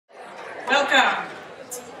Welcome.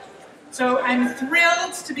 So I'm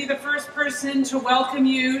thrilled to be the first person to welcome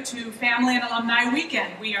you to Family and Alumni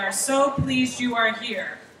Weekend. We are so pleased you are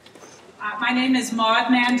here. My name is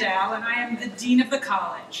Mandel, and I am the Dean of the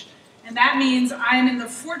College. And that means I am in the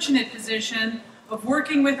fortunate position of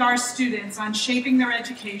working with our students on shaping their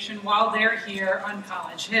education while they're here on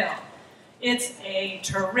College Hill. It's a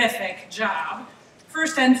terrific job,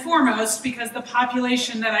 first and foremost because the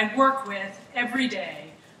population that I work with every day,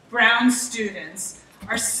 Brown students,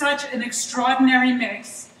 are such an extraordinary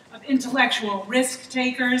mix of intellectual risk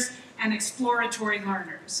takers and exploratory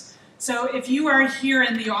learners. So if you are here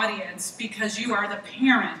in the audience because you are the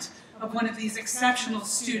parent of one of these exceptional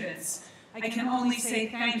students, I can only say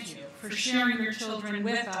thank you for sharing your children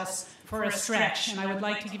with us for a stretch, and I would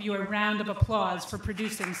like to give you a round of applause for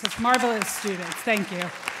producing such marvelous students. Thank you.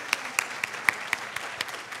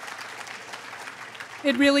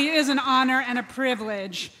 It really is an honor and a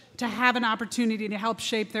privilege to have an opportunity to help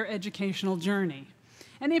shape their educational journey.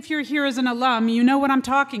 And if you're here as an alum, you know what I'm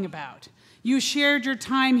talking about. You shared your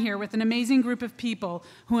time here with an amazing group of people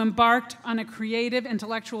who embarked on a creative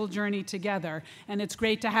intellectual journey together, and it's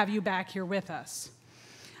great to have you back here with us.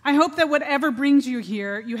 I hope that whatever brings you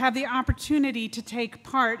here, you have the opportunity to take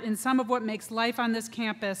part in some of what makes life on this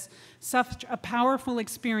campus such a powerful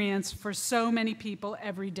experience for so many people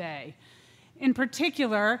every day. In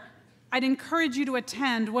particular, I'd encourage you to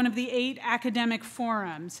attend one of the 8 academic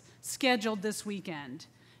forums scheduled this weekend.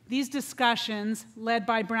 These discussions, led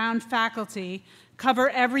by Brown faculty, cover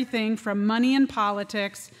everything from money and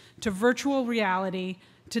politics to virtual reality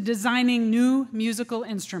to designing new musical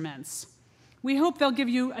instruments. We hope they'll give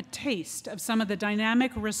you a taste of some of the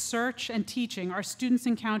dynamic research and teaching our students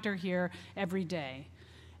encounter here every day.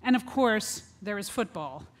 And of course, there is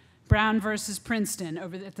football. Brown versus Princeton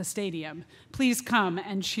over at the stadium. Please come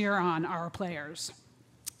and cheer on our players.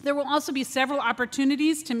 There will also be several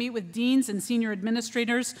opportunities to meet with deans and senior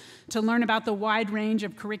administrators to learn about the wide range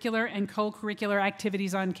of curricular and co-curricular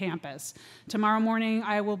activities on campus. Tomorrow morning,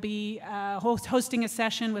 I will be hosting a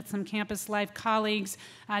session with some Campus Life colleagues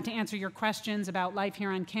to answer your questions about life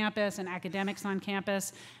here on campus and academics on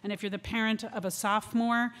campus. And if you're the parent of a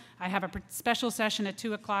sophomore, I have a special session at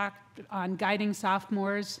 2 o'clock on guiding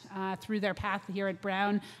sophomores through their path here at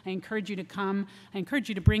Brown. I encourage you to come. I encourage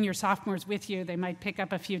you to bring your sophomores with you. They might pick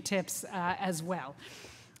up a few tips as well.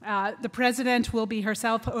 The president will be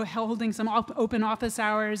herself holding some open office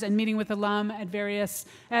hours and meeting with alum at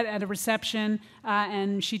a reception,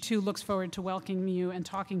 and she too looks forward to welcoming you and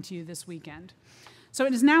talking to you this weekend. So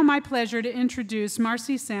it is now my pleasure to introduce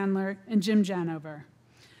Marcy Sandler and Jim Janover.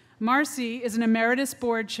 Marcy is an emeritus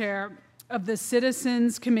board chair of the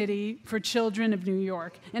Citizens Committee for Children of New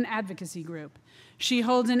York, an advocacy group. She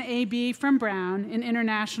holds an AB from Brown in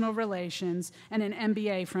International Relations and an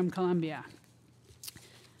MBA from Columbia.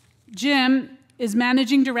 Jim is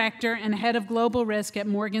Managing Director and Head of Global Risk at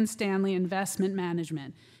Morgan Stanley Investment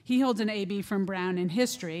Management. He holds an AB from Brown in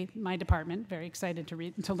History, my department, very excited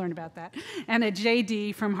to learn about that, and a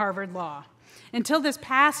JD from Harvard Law. Until this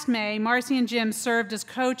past May, Marcy and Jim served as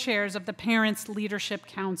co-chairs of the Parents Leadership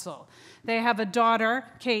Council. They have a daughter,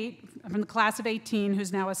 Kate, from the class of 18,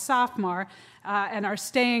 who's now a sophomore, and are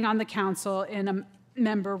staying on the council in a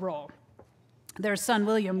member role. Their son,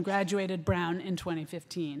 William, graduated Brown in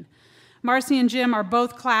 2015. Marcy and Jim are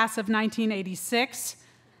both class of 1986.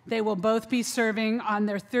 They will both be serving on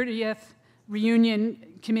their 30th reunion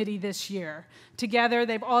committee this year. Together,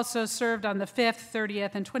 they've also served on the 5th,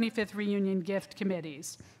 30th, and 25th reunion gift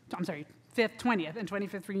committees. I'm sorry, 5th, 20th, and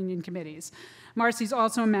 25th reunion committees. Marcy's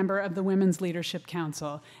also a member of the Women's Leadership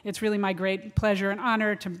Council. It's really my great pleasure and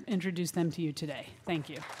honor to introduce them to you today. Thank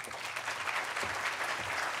you.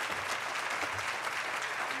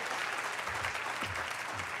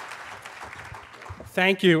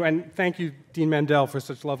 Thank you, and thank you, Dean Mandel, for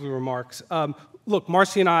such lovely remarks. Look,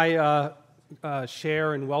 Marcy and I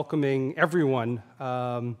share in welcoming everyone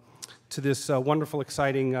to this wonderful,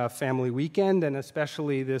 exciting family weekend, and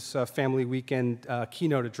especially this family weekend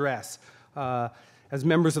keynote address. As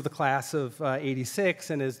members of the class of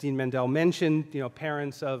 '86, and as Dean Mandel mentioned,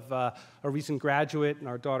 parents of a recent graduate and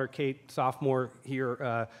our daughter Kate, sophomore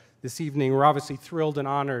here this evening, we're obviously thrilled and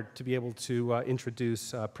honored to be able to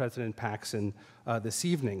introduce President Paxson this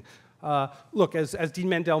evening. Look, as Dean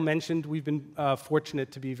Mandel mentioned, we've been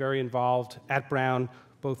fortunate to be very involved at Brown,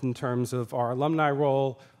 both in terms of our alumni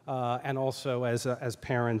role and also as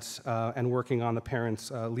parents and working on the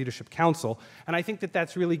Parents Leadership Council. And I think that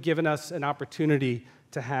that's really given us an opportunity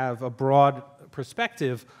to have a broad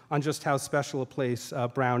perspective on just how special a place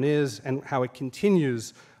Brown is and how it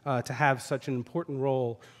continues to have such an important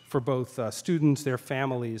role for both students, their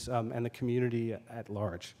families, and the community at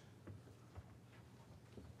large.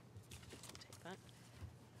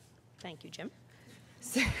 Thank you, Jim.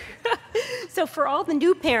 So for all the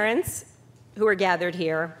new parents who are gathered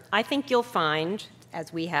here, I think you'll find,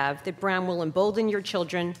 as we have, that Brown will embolden your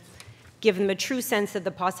children, give them a true sense of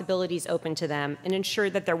the possibilities open to them, and ensure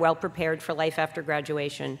that they're well prepared for life after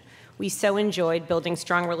graduation. We so enjoyed building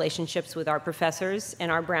strong relationships with our professors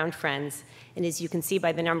and our Brown friends, and as you can see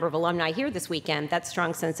by the number of alumni here this weekend, that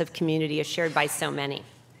strong sense of community is shared by so many.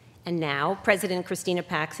 And now, President Christina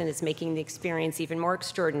Paxson is making the experience even more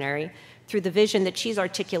extraordinary through the vision that she's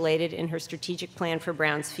articulated in her strategic plan for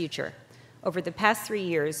Brown's future. Over the past 3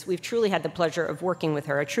 years, we've truly had the pleasure of working with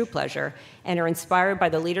her, a true pleasure, and are inspired by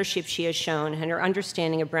the leadership she has shown and her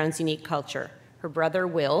understanding of Brown's unique culture. Her brother,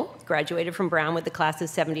 Will, graduated from Brown with the class of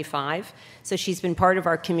 '75, so she's been part of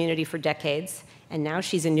our community for decades, and now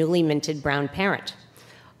she's a newly minted Brown parent.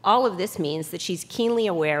 All of this means that she's keenly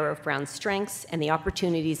aware of Brown's strengths and the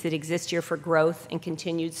opportunities that exist here for growth and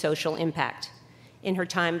continued social impact. In her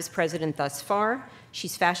time as president thus far,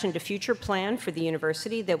 she's fashioned a future plan for the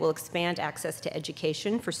university that will expand access to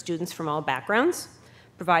education for students from all backgrounds,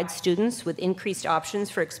 provide students with increased options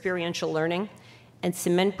for experiential learning, and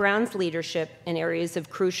cement Brown's leadership in areas of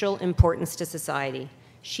crucial importance to society.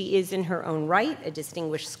 She is, in her own right, a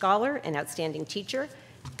distinguished scholar and outstanding teacher,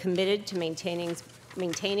 committed to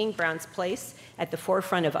maintaining Brown's place at the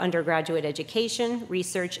forefront of undergraduate education,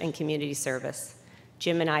 research, and community service.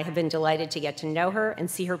 Jim and I have been delighted to get to know her and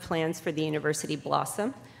see her plans for the university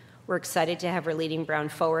blossom. We're excited to have her leading Brown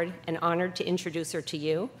forward and honored to introduce her to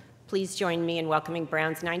you. Please join me in welcoming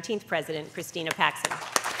Brown's 19th president, Christina Paxson.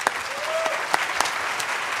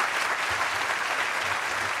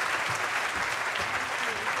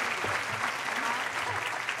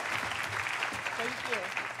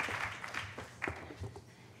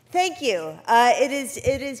 Thank you.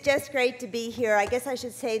 It is just great to be here. I guess I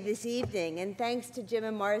should say this evening, and thanks to Jim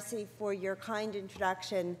and Marcy for your kind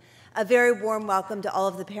introduction. A very warm welcome to all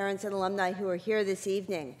of the parents and alumni who are here this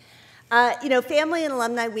evening. You know, Family and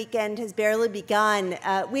Alumni Weekend has barely begun.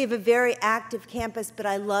 We have a very active campus, but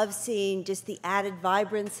I love seeing just the added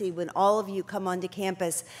vibrancy when all of you come onto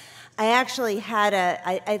campus. I actually had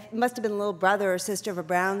I must have been a little brother or sister of a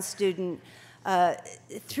Brown student,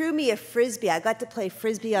 threw me a Frisbee. I got to play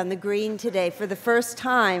Frisbee on the green today for the first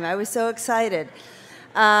time. I was so excited.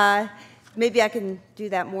 Maybe I can do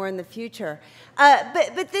that more in the future.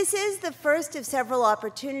 But this is the first of several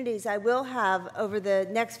opportunities I will have over the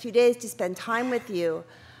next few days to spend time with you.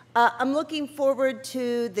 I'm looking forward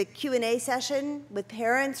to the Q&A session with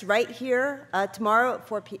parents right here tomorrow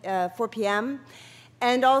at 4 p.m.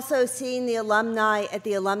 and also seeing the alumni at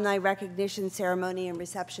the alumni recognition ceremony and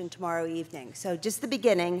reception tomorrow evening. So just the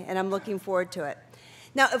beginning, and I'm looking forward to it.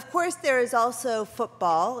 Now, of course, there is also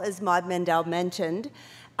football, as Maud Mandel mentioned.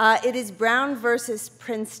 It is Brown versus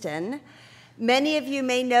Princeton. Many of you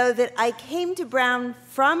may know that I came to Brown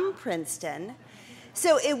from Princeton,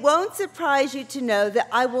 so it won't surprise you to know that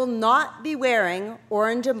I will not be wearing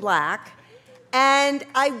orange and black, and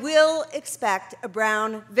I will expect a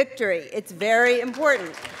Brown victory. It's very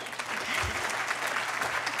important.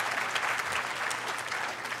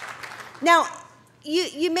 Now,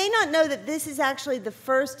 you may not know that this is actually the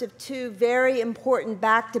first of two very important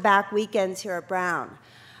back-to-back weekends here at Brown.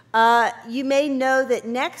 You may know that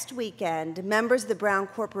next weekend, members of the Brown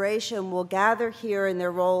Corporation will gather here in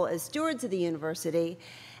their role as stewards of the university,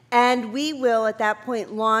 and we will, at that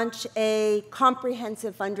point, launch a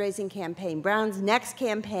comprehensive fundraising campaign, Brown's next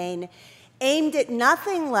campaign, aimed at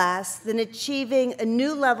nothing less than achieving a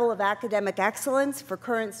new level of academic excellence for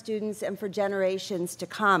current students and for generations to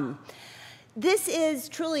come. This is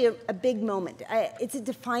truly a big moment. It's a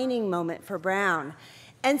defining moment for Brown.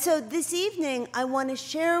 And so this evening, I want to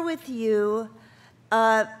share with you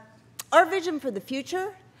our vision for the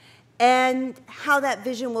future and how that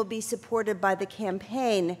vision will be supported by the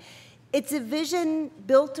campaign. It's a vision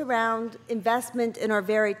built around investment in our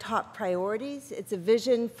very top priorities. It's a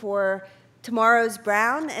vision for tomorrow's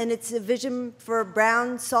Brown, and it's a vision for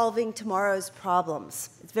Brown solving tomorrow's problems.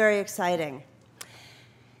 It's very exciting.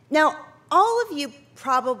 Now, all of you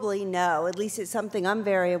probably know, at least it's something I'm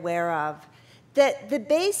very aware of, that the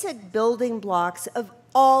basic building blocks of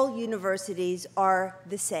all universities are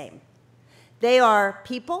the same. They are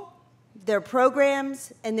people, they're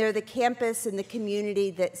programs, and they're the campus and the community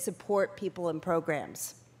that support people and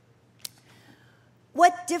programs.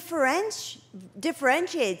 What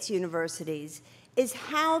differentiates universities is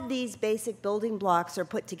how these basic building blocks are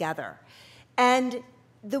put together. And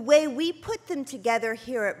the way we put them together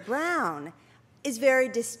here at Brown is very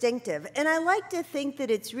distinctive. And I like to think that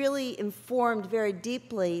it's really informed very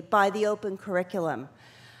deeply by the open curriculum.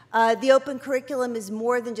 The open curriculum is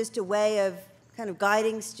more than just a way of kind of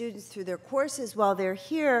guiding students through their courses while they're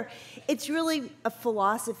here. It's really a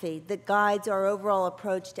philosophy that guides our overall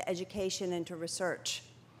approach to education and to research.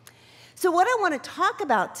 So what I want to talk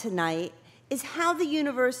about tonight is how the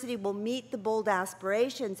university will meet the bold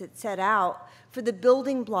aspirations it set out for the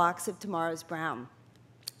building blocks of tomorrow's Brown.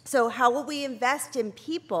 So how will we invest in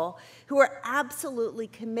people who are absolutely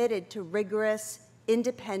committed to rigorous,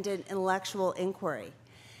 independent intellectual inquiry?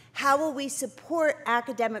 How will we support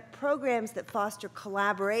academic programs that foster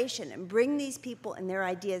collaboration and bring these people and their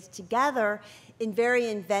ideas together in very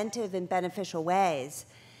inventive and beneficial ways?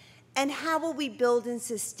 And how will we build and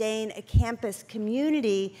sustain a campus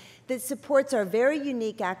community that supports our very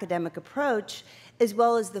unique academic approach, as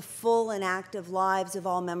well as the full and active lives of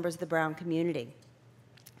all members of the Brown community?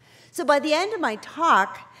 So by the end of my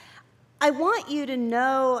talk, I want you to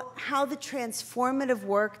know how the transformative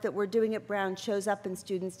work that we're doing at Brown shows up in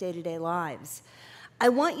students' day-to-day lives. I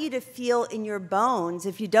want you to feel in your bones,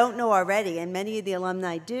 if you don't know already, and many of the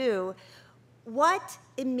alumni do, what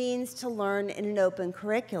it means to learn in an open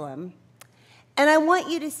curriculum. And I want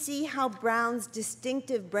you to see how Brown's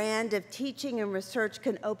distinctive brand of teaching and research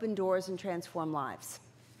can open doors and transform lives.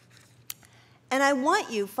 And I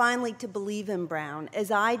want you, finally, to believe in Brown,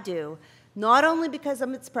 as I do, not only because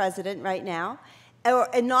I'm its president right now,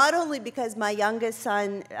 and not only because my youngest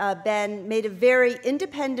son, Ben, made a very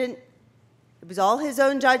independent, it was all his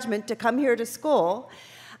own judgment to come here to school,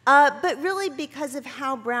 but really because of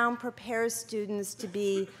how Brown prepares students to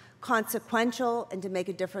be consequential and to make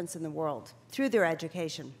a difference in the world through their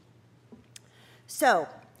education. So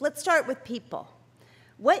let's start with people.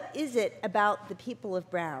 What is it about the people of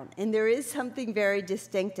Brown? And there is something very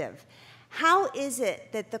distinctive. How is it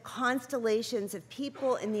that the constellations of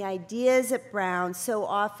people and the ideas at Brown so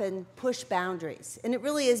often push boundaries? And it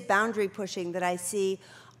really is boundary pushing that I see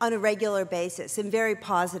on a regular basis in very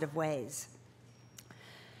positive ways.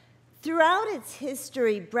 Throughout its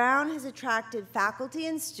history, Brown has attracted faculty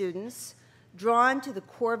and students drawn to the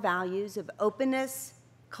core values of openness,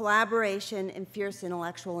 collaboration, and fierce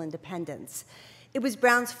intellectual independence. It was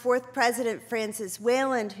Brown's fourth president, Francis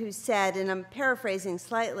Wayland, who said, and I'm paraphrasing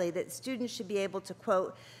slightly, that students should be able to,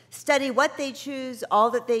 quote, study what they choose, all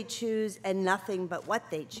that they choose, and nothing but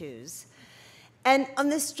what they choose. And on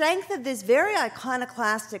the strength of this very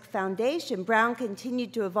iconoclastic foundation, Brown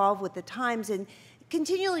continued to evolve with the times and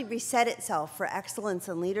continually reset itself for excellence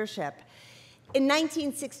and leadership. In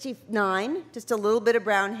 1969, just a little bit of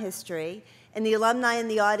Brown history, and the alumni in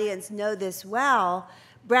the audience know this well,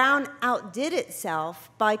 Brown outdid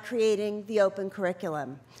itself by creating the open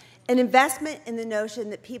curriculum, an investment in the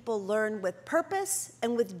notion that people learn with purpose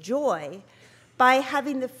and with joy by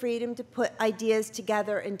having the freedom to put ideas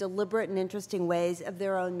together in deliberate and interesting ways of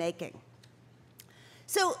their own making.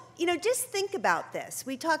 So, you know, just think about this.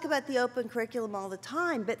 We talk about the open curriculum all the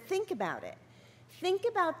time, but think about it. Think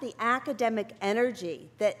about the academic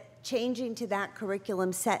energy that changing to that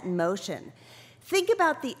curriculum set in motion. Think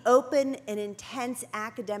about the open and intense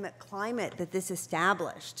academic climate that this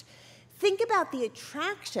established. Think about the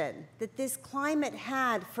attraction that this climate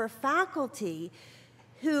had for faculty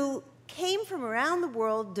who came from around the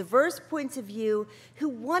world, diverse points of view, who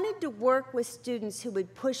wanted to work with students who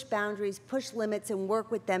would push boundaries, push limits, and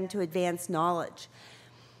work with them to advance knowledge.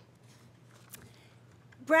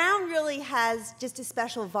 Brown really has just a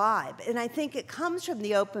special vibe, and I think it comes from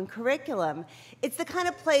the open curriculum. It's the kind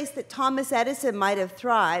of place that Thomas Edison might have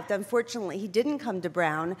thrived. Unfortunately, he didn't come to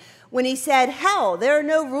Brown when he said, hell, there are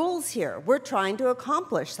no rules here. We're trying to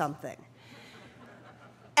accomplish something.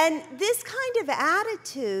 And this kind of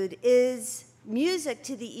attitude is music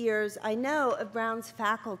to the ears, I know, of Brown's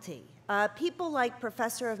faculty. People like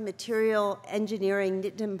Professor of Material Engineering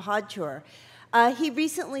Nitin Podchur. He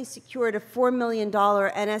recently secured a $4 million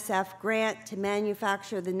NSF grant to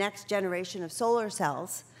manufacture the next generation of solar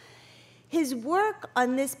cells. His work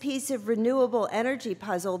on this piece of renewable energy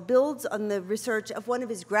puzzle builds on the research of one of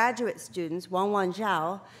his graduate students, Wangwan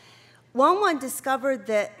Zhao. Wangwan discovered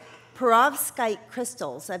that perovskite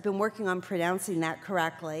crystals, I've been working on pronouncing that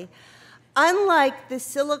correctly, unlike the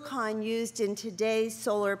silicon used in today's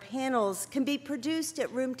solar panels, can be produced at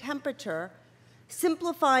room temperature,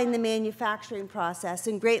 simplifying the manufacturing process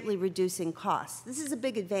and greatly reducing costs. This is a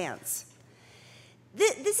big advance.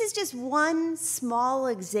 This is just one small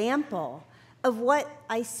example of what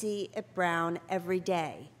I see at Brown every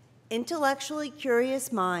day. Intellectually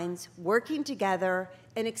curious minds working together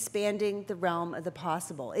and expanding the realm of the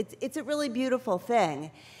possible. It's a really beautiful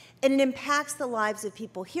thing. and it impacts the lives of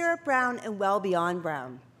people here at Brown and well beyond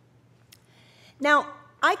Brown. Now,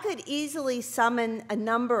 I could easily summon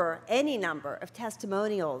any number of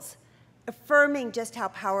testimonials affirming just how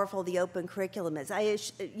powerful the open curriculum is.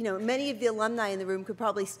 Many of the alumni in the room could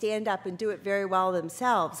probably stand up and do it very well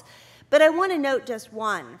themselves. But I want to note just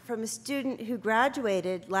one from a student who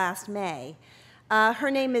graduated last May.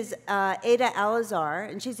 Her name is Ada Alazar,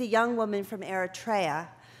 and she's a young woman from Eritrea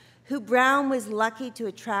who Brown was lucky to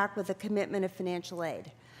attract with a commitment of financial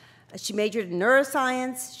aid. She majored in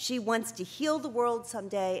neuroscience. She wants to heal the world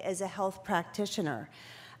someday as a health practitioner.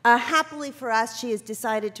 Happily for us, she has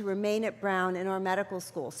decided to remain at Brown in our medical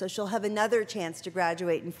school, so she'll have another chance to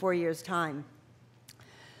graduate in 4 years' time.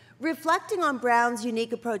 Reflecting on Brown's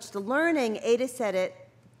unique approach to learning, Ada said it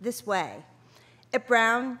this way: at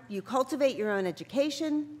Brown, you cultivate your own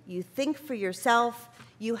education, you think for yourself,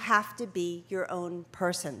 you have to be your own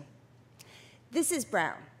person. This is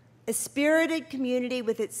Brown, a spirited community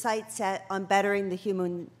with its sights set on bettering the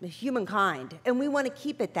humankind, and we want to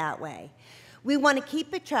keep it that way. We want to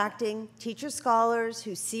keep attracting teacher scholars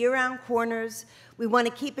who see around corners. We want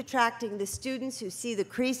to keep attracting the students who see the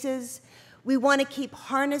creases. We want to keep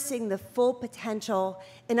harnessing the full potential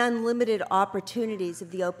and unlimited opportunities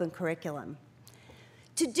of the open curriculum.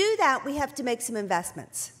 To do that, we have to make some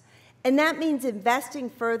investments. And that means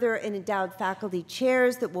investing further in endowed faculty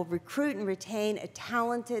chairs that will recruit and retain a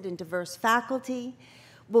talented and diverse faculty,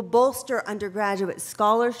 will bolster undergraduate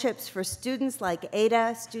scholarships for students like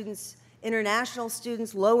Ada, international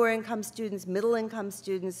students, lower income students, middle income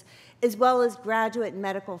students, as well as graduate and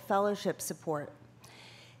medical fellowship support.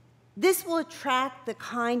 This will attract the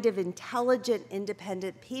kind of intelligent,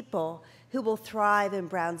 independent people who will thrive in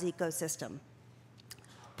Brown's ecosystem.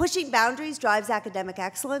 Pushing boundaries drives academic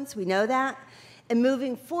excellence, we know that. And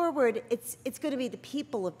moving forward, it's going to be the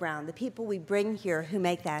people of Brown, the people we bring here, who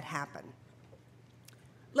make that happen.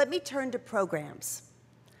 Let me turn to programs.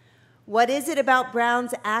 What is it about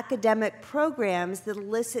Brown's academic programs that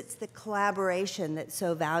elicits the collaboration that's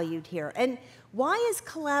so valued here? And why is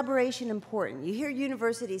collaboration important? You hear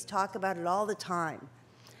universities talk about it all the time.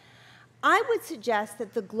 I would suggest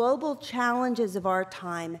that the global challenges of our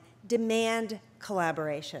time demand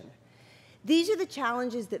collaboration. These are the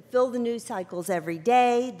challenges that fill the news cycles every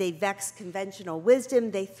day. They vex conventional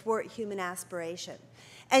wisdom. They thwart human aspiration.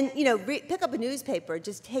 And, pick up a newspaper,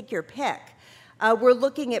 just take your pick. We're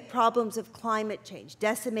looking at problems of climate change,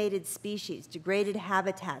 decimated species, degraded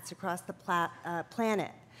habitats across the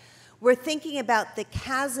planet. We're thinking about the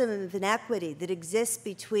chasm of inequity that exists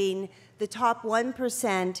between the top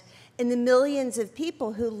 1% and the millions of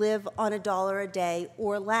people who live on $1 a day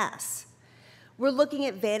or less. We're looking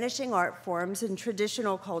at vanishing art forms and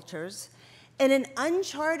traditional cultures and an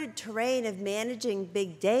uncharted terrain of managing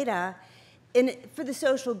big data for the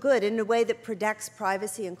social good in a way that protects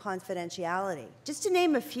privacy and confidentiality, just to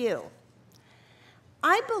name a few.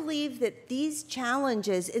 I believe that these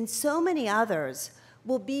challenges and so many others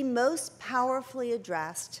will be most powerfully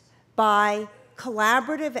addressed by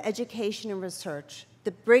collaborative education and research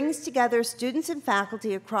that brings together students and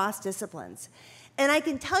faculty across disciplines. And I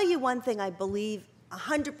can tell you one thing I believe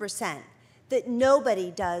 100%, that nobody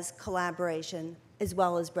does collaboration as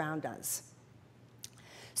well as Brown does.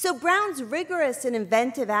 So Brown's rigorous and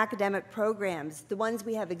inventive academic programs, the ones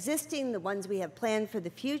we have existing, the ones we have planned for the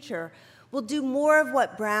future, will do more of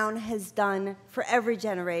what Brown has done for every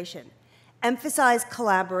generation. Emphasize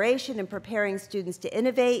collaboration in preparing students to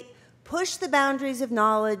innovate, push the boundaries of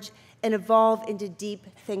knowledge, and evolve into deep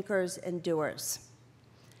thinkers and doers.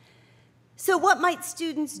 So what might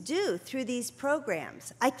students do through these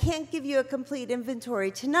programs? I can't give you a complete inventory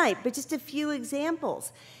tonight, but just a few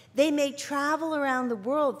examples. They may travel around the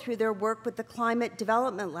world through their work with the Climate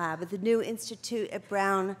Development Lab at the new Institute at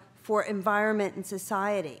Brown for Environment and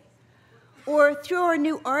Society. Or through our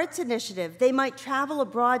new arts initiative, they might travel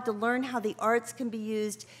abroad to learn how the arts can be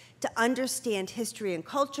used to understand history and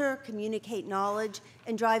culture, communicate knowledge,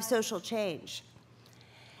 and drive social change.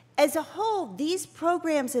 As a whole, these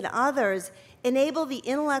programs and others enable the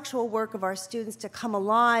intellectual work of our students to come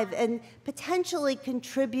alive and potentially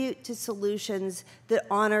contribute to solutions that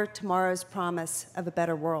honor tomorrow's promise of a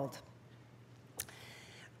better world.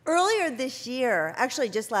 Earlier this year, actually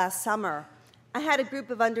just last summer, I had a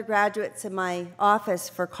group of undergraduates in my office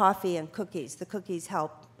for coffee and cookies. The cookies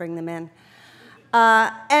help bring them in.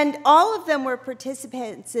 And all of them were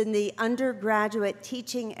participants in the Undergraduate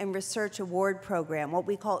Teaching and Research Award Program, what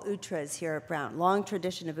we call UTRAs here at Brown, long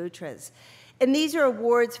tradition of UTRAs. And these are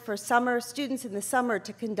awards for students in the summer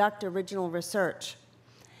to conduct original research.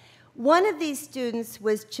 One of these students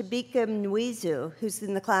was Chibika Mwizu, who's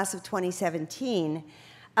in the class of 2017.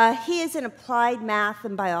 He is an applied math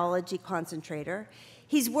and biology concentrator.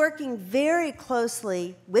 He's working very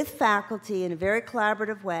closely with faculty in a very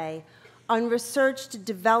collaborative way on research to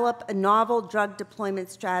develop a novel drug deployment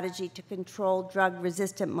strategy to control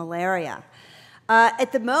drug-resistant malaria.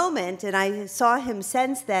 At the moment, and I saw him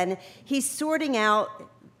since then, he's sorting out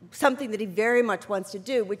something that he very much wants to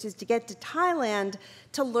do, which is to get to Thailand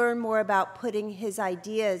to learn more about putting his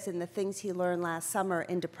ideas and the things he learned last summer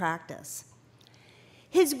into practice.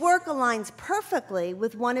 His work aligns perfectly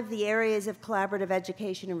with one of the areas of collaborative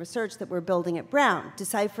education and research that we're building at Brown,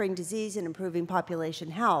 deciphering disease and improving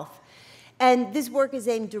population health. And this work is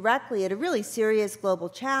aimed directly at a really serious global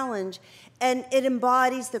challenge, and it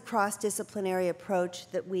embodies the cross-disciplinary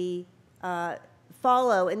approach that we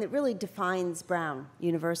follow and that really defines Brown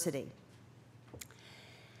University.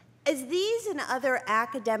 As these and other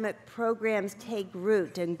academic programs take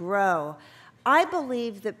root and grow, I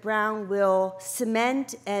believe that Brown will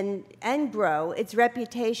cement and grow its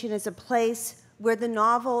reputation as a place where the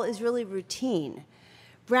novel is really routine.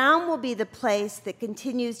 Brown will be the place that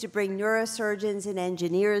continues to bring neurosurgeons and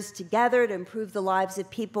engineers together to improve the lives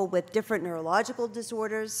of people with different neurological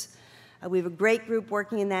disorders. We have a great group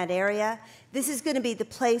working in that area. This is going to be the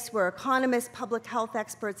place where economists, public health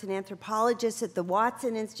experts, and anthropologists at the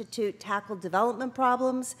Watson Institute tackle development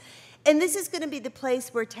problems. And this is going to be the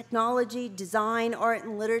place where technology, design, art,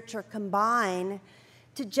 and literature combine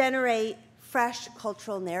to generate fresh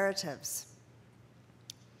cultural narratives.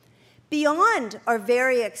 Beyond our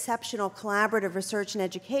very exceptional collaborative research and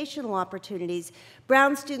educational opportunities,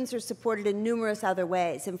 Brown students are supported in numerous other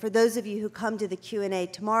ways. And for those of you who come to the Q&A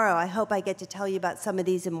tomorrow, I hope I get to tell you about some of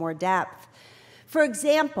these in more depth. For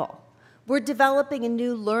example, we're developing a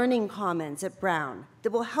new learning commons at Brown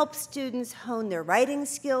that will help students hone their writing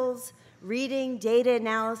skills, reading, data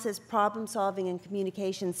analysis, problem solving, and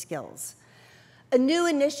communication skills. A new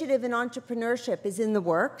initiative in entrepreneurship is in the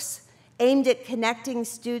works, aimed at connecting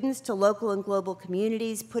students to local and global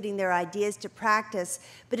communities, putting their ideas to practice,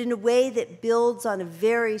 but in a way that builds on a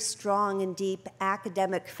very strong and deep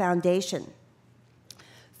academic foundation.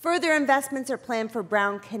 Further investments are planned for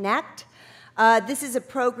Brown Connect. This is a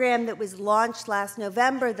program that was launched last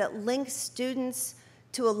November that links students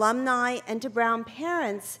to alumni and to Brown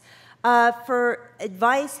parents for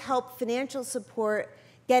advice, help, financial support,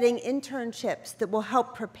 getting internships that will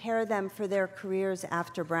help prepare them for their careers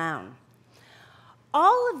after Brown.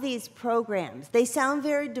 All of these programs, they sound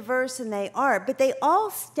very diverse, and they are, but they all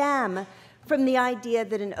stem from the idea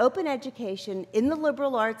that an open education in the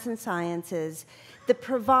liberal arts and sciences that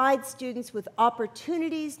provides students with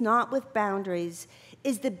opportunities, not with boundaries,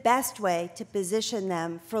 is the best way to position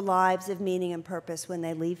them for lives of meaning and purpose when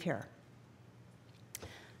they leave here.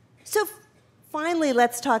 So finally,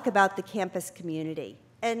 let's talk about the campus community.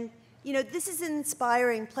 And you know, this is an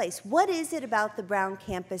inspiring place. What is it about the Brown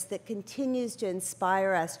campus that continues to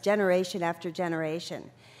inspire us generation after generation?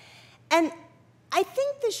 And I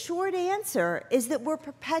think the short answer is that we're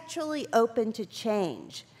perpetually open to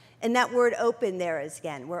change. And that word open there is,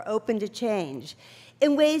 again, we're open to change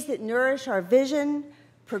in ways that nourish our vision,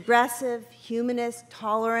 progressive, humanist,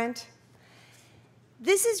 tolerant.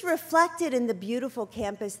 This is reflected in the beautiful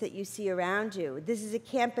campus that you see around you. This is a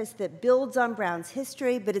campus that builds on Brown's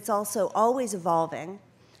history, but it's also always evolving.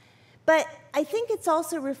 But I think it's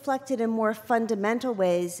also reflected in more fundamental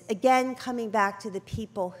ways, again, coming back to the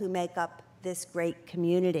people who make up this great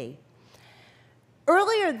community.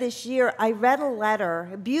 Earlier this year, I read a letter,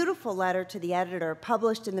 a beautiful letter to the editor,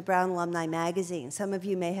 published in the Brown Alumni magazine. Some of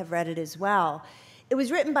you may have read it as well. It was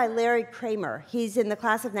written by Larry Kramer. He's in the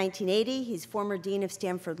class of 1980. He's former dean of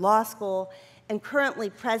Stanford Law School and currently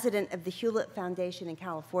president of the Hewlett Foundation in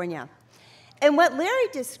California. And what Larry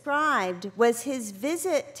described was his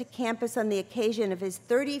visit to campus on the occasion of his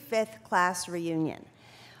 35th class reunion.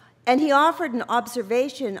 And he offered an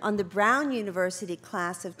observation on the Brown University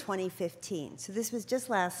class of 2015. So this was just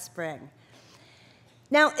last spring.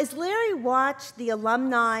 Now, as Larry watched the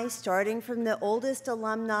alumni, starting from the oldest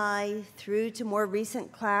alumni through to more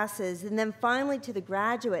recent classes, and then finally to the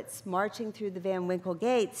graduates marching through the Van Winkle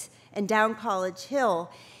gates and down College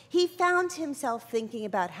Hill, he found himself thinking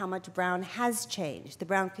about how much Brown has changed, the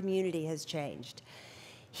Brown community has changed.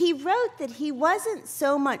 He wrote that he wasn't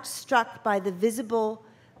so much struck by the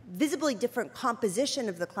visibly different composition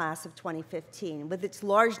of the class of 2015, with its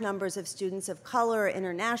large numbers of students of color,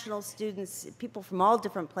 international students, people from all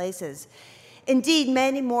different places. Indeed,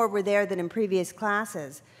 many more were there than in previous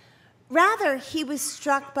classes. Rather, he was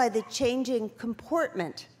struck by the changing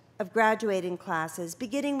comportment of graduating classes,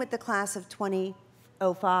 beginning with the class of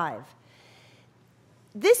 2005.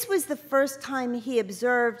 This was the first time he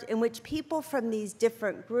observed in which people from these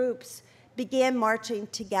different groups began marching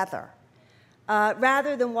together,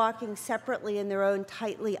 rather than walking separately in their own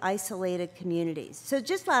tightly isolated communities. So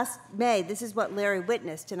just last May, this is what Larry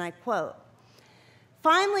witnessed, and I quote,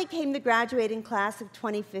 "Finally came the graduating class of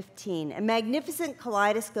 2015, a magnificent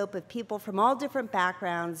kaleidoscope of people from all different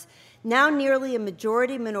backgrounds, now nearly a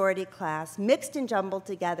majority-minority class, mixed and jumbled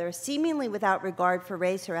together, seemingly without regard for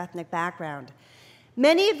race or ethnic background.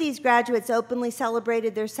 Many of these graduates openly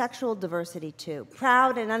celebrated their sexual diversity too,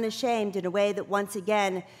 proud and unashamed in a way that once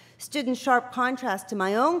again stood in sharp contrast to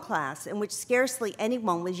my own class, in which scarcely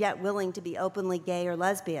anyone was yet willing to be openly gay or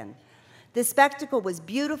lesbian. The spectacle was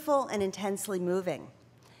beautiful and intensely moving."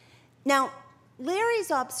 Now,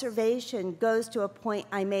 Larry's observation goes to a point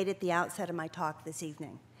I made at the outset of my talk this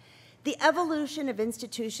evening. The evolution of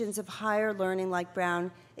institutions of higher learning like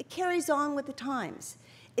Brown, it carries on with the times.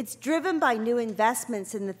 It's driven by new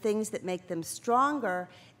investments in the things that make them stronger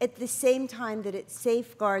at the same time that it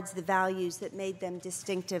safeguards the values that made them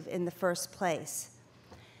distinctive in the first place.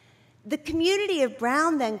 The community of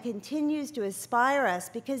Brown then continues to inspire us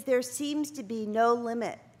because there seems to be no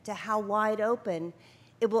limit to how wide open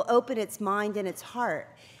it will open its mind and its heart.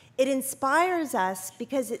 It inspires us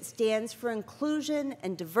because it stands for inclusion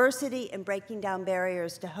and diversity and breaking down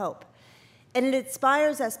barriers to hope. And it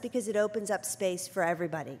inspires us because it opens up space for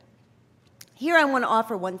everybody. Here I want to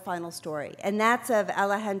offer one final story, and that's of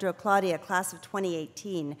Alejandro Claudia, class of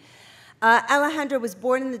 2018. Alejandro was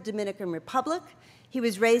born in the Dominican Republic. He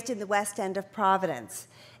was raised in the West End of Providence.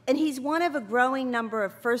 And he's one of a growing number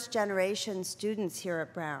of first-generation students here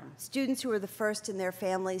at Brown, students who are the first in their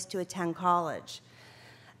families to attend college.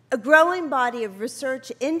 A growing body of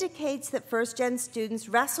research indicates that first-gen students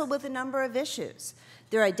wrestle with a number of issues: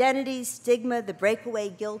 their identities, stigma, the breakaway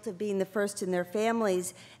guilt of being the first in their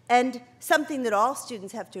families, and something that all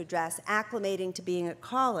students have to address, acclimating to being at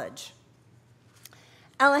college.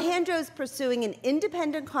 Alejandro is pursuing an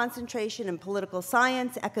independent concentration in political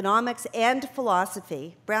science, economics, and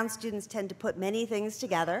philosophy. Brown students tend to put many things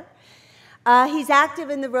together. He's active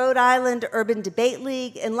in the Rhode Island Urban Debate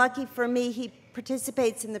League, and lucky for me, he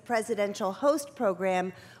participates in the presidential host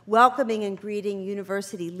program, welcoming and greeting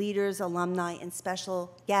university leaders, alumni, and special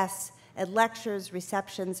guests at lectures,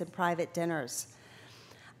 receptions, and private dinners.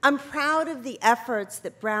 I'm proud of the efforts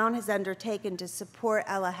that Brown has undertaken to support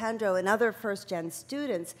Alejandro and other first-gen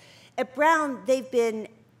students. At Brown, they've been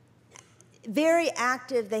very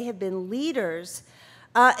active, they have been leaders,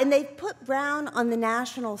 and they've put Brown on the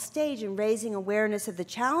national stage in raising awareness of the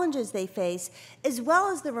challenges they face, as well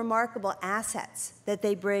as the remarkable assets that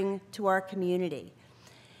they bring to our community.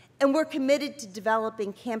 And we're committed to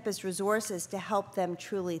developing campus resources to help them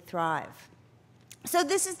truly thrive. So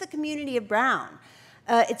this is the community of Brown.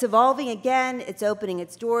 It's evolving again, it's opening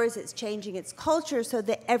its doors, it's changing its culture so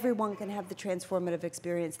that everyone can have the transformative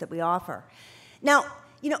experience that we offer. Now,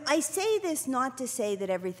 I say this not to say that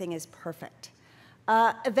everything is perfect.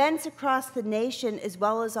 Events across the nation, as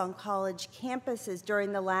well as on college campuses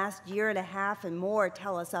during the last year and a half and more,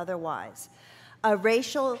 tell us otherwise.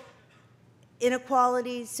 Racial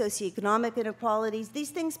inequalities, socioeconomic inequalities, these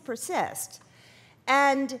things persist.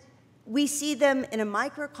 And we see them in a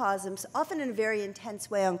microcosm, often in a very intense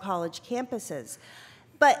way on college campuses.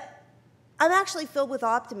 But I'm actually filled with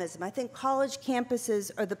optimism. I think college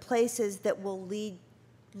campuses are the places that will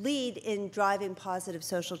lead in driving positive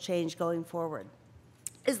social change going forward.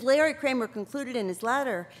 As Larry Kramer concluded in his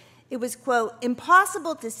letter, it was, quote,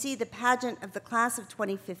 "impossible to see the pageant of the class of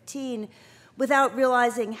 2015 without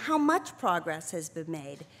realizing how much progress has been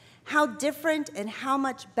made, how different and how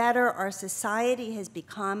much better our society has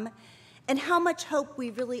become, and how much hope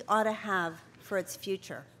we really ought to have for its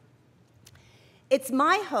future." It's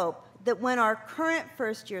my hope that when our current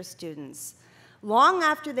first-year students, long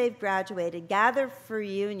after they've graduated, gather for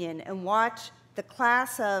reunion and watch the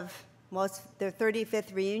class of, well, it's their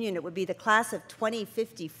 35th reunion, it would be the class of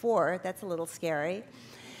 2054, that's a little scary.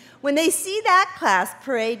 When they see that class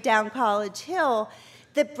parade down College Hill,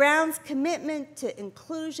 that Brown's commitment to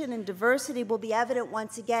inclusion and diversity will be evident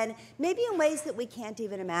once again, maybe in ways that we can't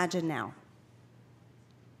even imagine now.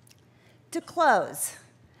 To close,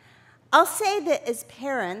 I'll say that as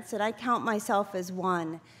parents, and I count myself as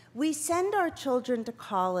one, we send our children to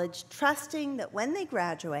college trusting that when they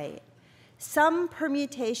graduate, some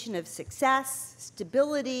permutation of success,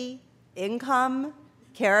 stability, income,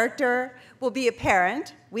 character will be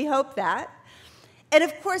apparent. We hope that. And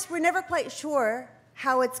of course, we're never quite sure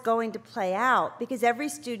how it's going to play out because every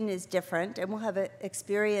student is different and will have an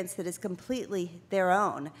experience that is completely their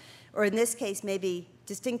own, or in this case, maybe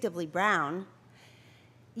distinctively Brown.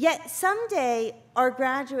 Yet someday, our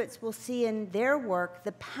graduates will see in their work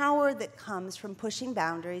the power that comes from pushing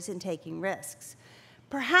boundaries and taking risks.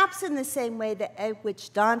 Perhaps in the same way that Edwidge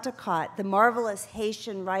Danticat, the marvelous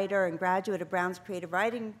Haitian writer and graduate of Brown's creative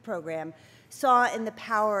writing program, saw in the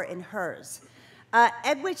power in hers.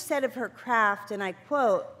 Edwidge said of her craft, and I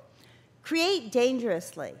quote, "Create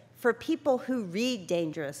dangerously for people who read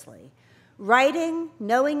dangerously. Writing,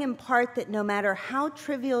 knowing in part that no matter how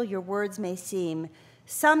trivial your words may seem,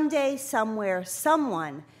 someday, somewhere,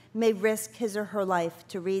 someone may risk his or her life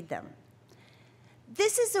to read them."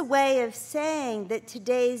 This is a way of saying that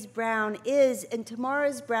today's Brown is, and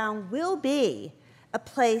tomorrow's Brown will be, a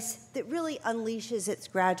place that really unleashes its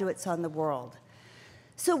graduates on the world.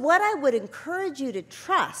 So what I would encourage you to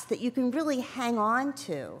trust, that you can really hang on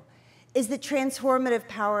to, is the transformative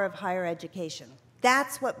power of higher education.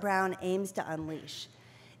 That's what Brown aims to unleash.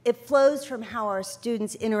 It flows from how our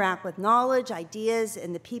students interact with knowledge, ideas,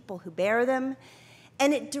 and the people who bear them.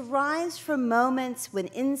 And it derives from moments when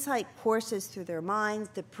insight courses through their minds,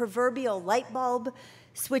 the proverbial light bulb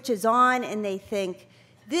switches on, and they think,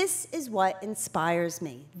 this is what inspires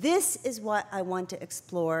me. This is what I want to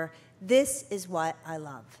explore. This is what I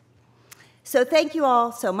love. So thank you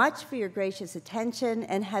all so much for your gracious attention,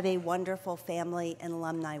 and have a wonderful family and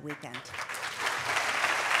alumni weekend.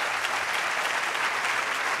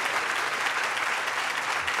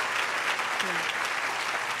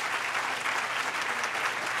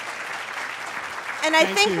 And I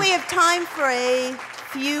think we have time for a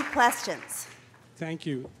few questions. Thank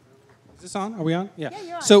you. Is this on? Are we on? Yeah,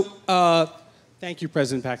 you're on. So thank you,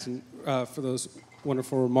 President Paxson, for those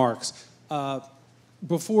wonderful remarks.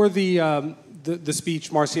 Before the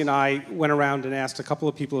speech, Marcy and I went around and asked a couple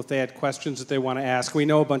of people if they had questions that they want to ask. We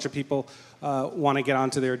know a bunch of people want to get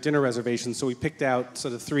onto their dinner reservations, so we picked out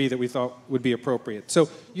sort of 3 that we thought would be appropriate. So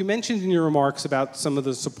you mentioned in your remarks about some of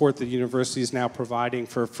the support that the university is now providing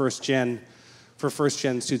for first-gen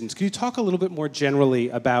students. Can you talk a little bit more generally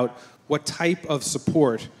about what type of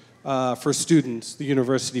support for students the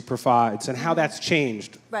university provides and how that's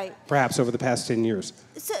changed, right, perhaps over the past 10 years?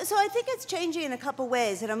 So I think it's changing in a couple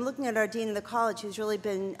ways, and I'm looking at our dean of the college, who's really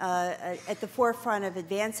been at the forefront of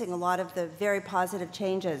advancing a lot of the very positive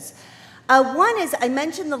changes. One is, I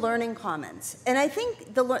mentioned the Learning Commons, and I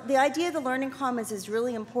think the idea of the Learning Commons is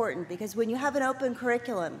really important, because when you have an open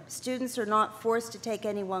curriculum, students are not forced to take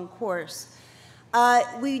any one course.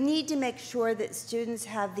 We need to make sure that students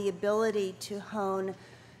have the ability to hone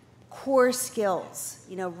core skills,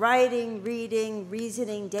 writing, reading,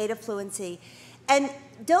 reasoning, data fluency. And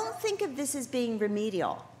don't think of this as being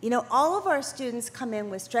remedial. All of our students come in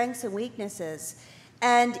with strengths and weaknesses,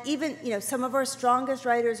 and even, some of our strongest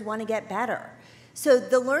writers want to get better. So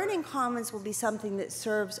the Learning Commons will be something that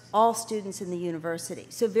serves all students in the university,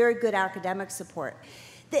 so very good academic support.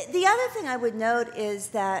 The other thing I would note is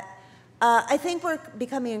that I think we're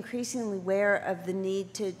becoming increasingly aware of the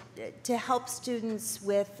need to help students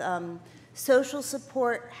with social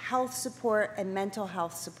support, health support, and mental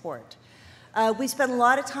health support. We spent a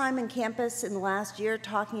lot of time in campus in the last year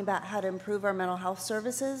talking about how to improve our mental health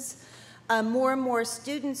services. More and more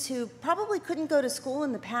students who probably couldn't go to school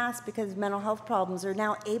in the past because of mental health problems are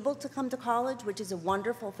now able to come to college, which is a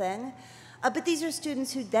wonderful thing. But these are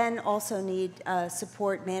students who then also need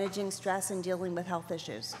support managing stress and dealing with health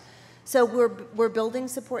issues. So we're building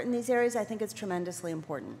support in these areas. I think it's tremendously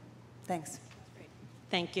important. Thanks. Great.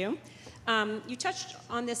 Thank you. You touched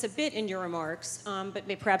on this a bit in your remarks, but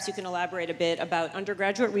perhaps you can elaborate a bit about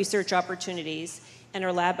undergraduate research opportunities and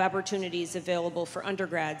our lab opportunities available for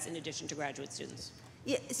undergrads in addition to graduate students.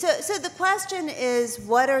 Yeah, so the question is,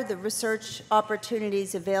 what are the research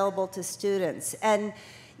opportunities available to students? And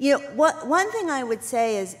one thing I would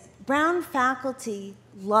say is Brown faculty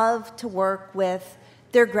love to work with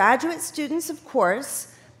their graduate students, of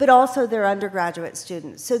course, but also their undergraduate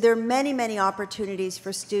students. So there are many, many opportunities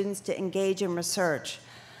for students to engage in research.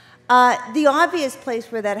 The obvious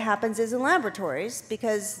place where that happens is in laboratories,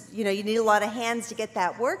 because you need a lot of hands to get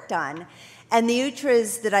that work done. And the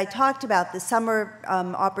UTRAs that I talked about, the summer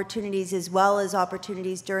opportunities as well as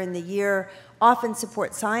opportunities during the year, often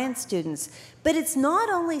support science students. But it's not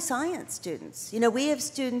only science students. We have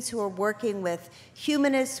students who are working with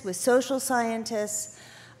humanists, with social scientists.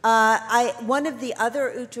 One of the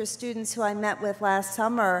other UTRA students who I met with last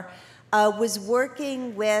summer was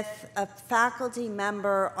working with a faculty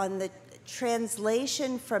member on the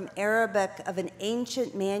translation from Arabic of an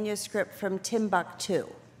ancient manuscript from Timbuktu.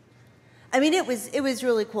 I mean, it was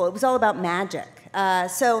really cool. It was all about magic.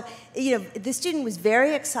 So, the student was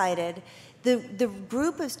very excited. The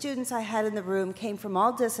group of students I had in the room came from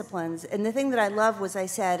all disciplines, and the thing that I loved was I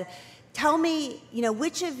said, tell me,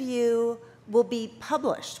 which of you will be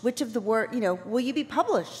published? Which of the work, will you be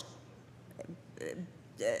published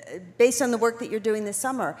based on the work that you're doing this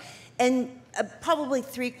summer? And probably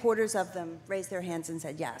 3/4 of them raised their hands and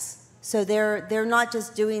said yes. So they're not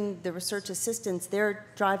just doing the research assistance, they're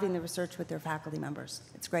driving the research with their faculty members.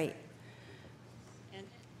 It's great.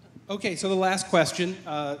 Okay, so the last question,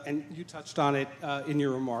 and you touched on it in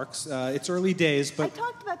your remarks. It's early days, but I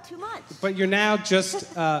talked about too much. But you're now just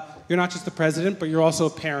you're not just the president, but you're also a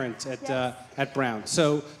parent at Yes. at Brown.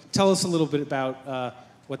 So tell us a little bit about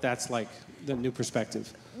what that's like, the new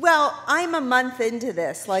perspective. Well, I'm a month into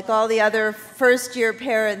this, like all the other first-year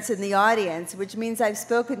parents in the audience, which means I've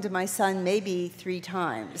spoken to my son maybe 3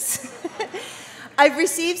 times. I've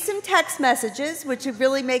received some text messages, which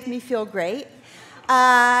really make me feel great.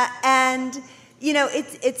 And,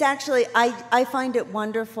 it's actually, I find it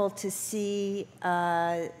wonderful to see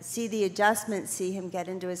the adjustment, see him get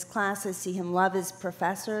into his classes, see him love his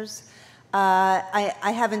professors.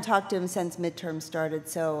 I haven't talked to him since midterm started,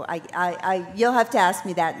 so you'll have to ask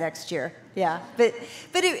me that next year. Yeah, but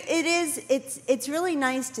it's really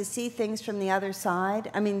nice to see things from the other side.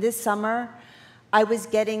 I mean, this summer, I was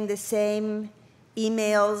getting the same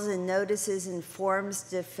emails and notices and forms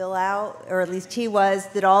to fill out, or at least he was,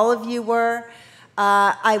 that all of you were.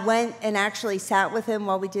 I went and actually sat with him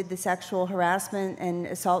while we did the sexual harassment and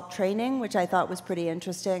assault training, which I thought was pretty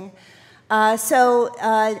interesting. So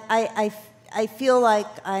I feel like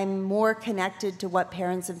I'm more connected to what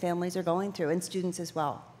parents and families are going through, and students as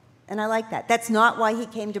well. And I like that. That's not why he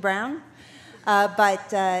came to Brown,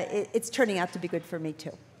 but it's turning out to be good for me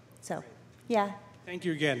too. So, yeah. Thank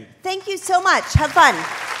you again. Thank you so much. Have fun.